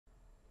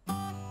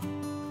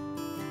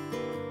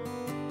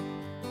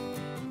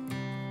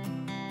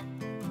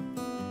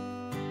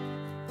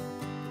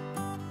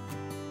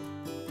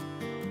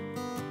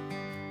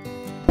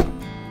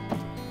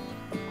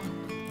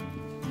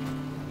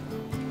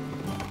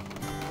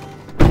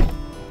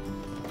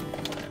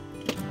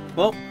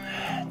Well,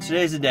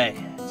 today's the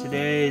day.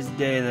 Today is the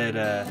day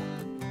that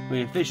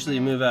we officially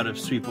move out of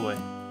Sweet Boy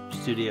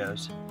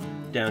Studios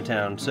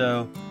downtown.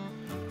 So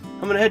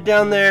I'm gonna head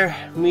down there,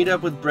 meet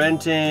up with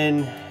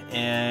Brenton,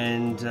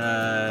 and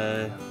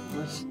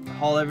let's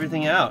haul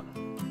everything out.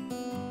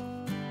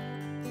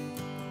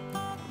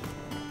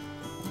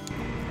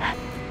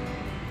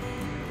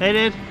 Hey,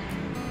 dude.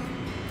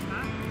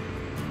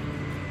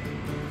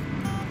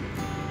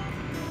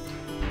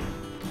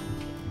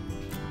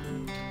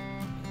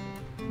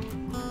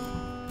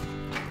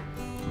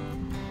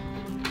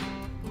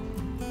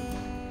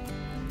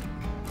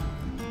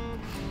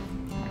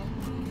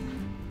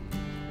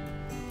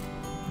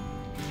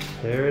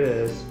 There it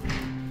is.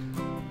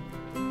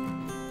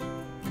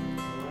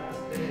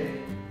 Last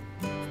day.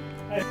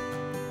 Hey.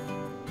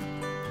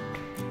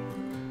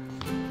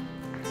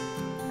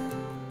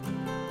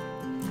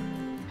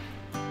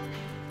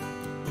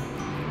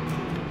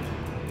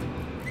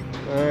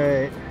 All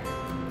right.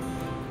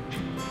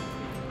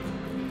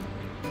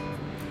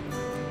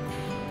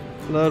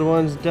 Load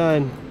one's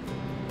done.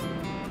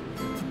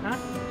 Huh?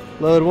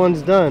 Load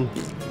one's done.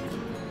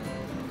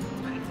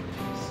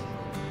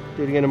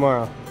 Do it again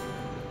tomorrow.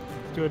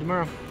 Do it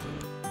tomorrow.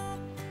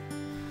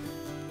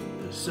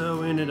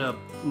 So we ended up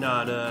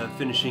not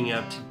finishing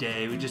up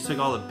today. We just took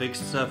all the big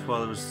stuff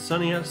while it was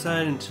sunny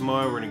outside, and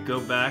tomorrow we're gonna go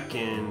back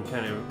and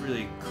kind of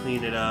really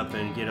clean it up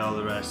and get all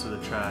the rest of the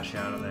trash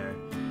out of there.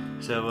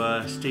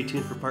 So stay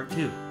tuned for part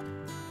 2.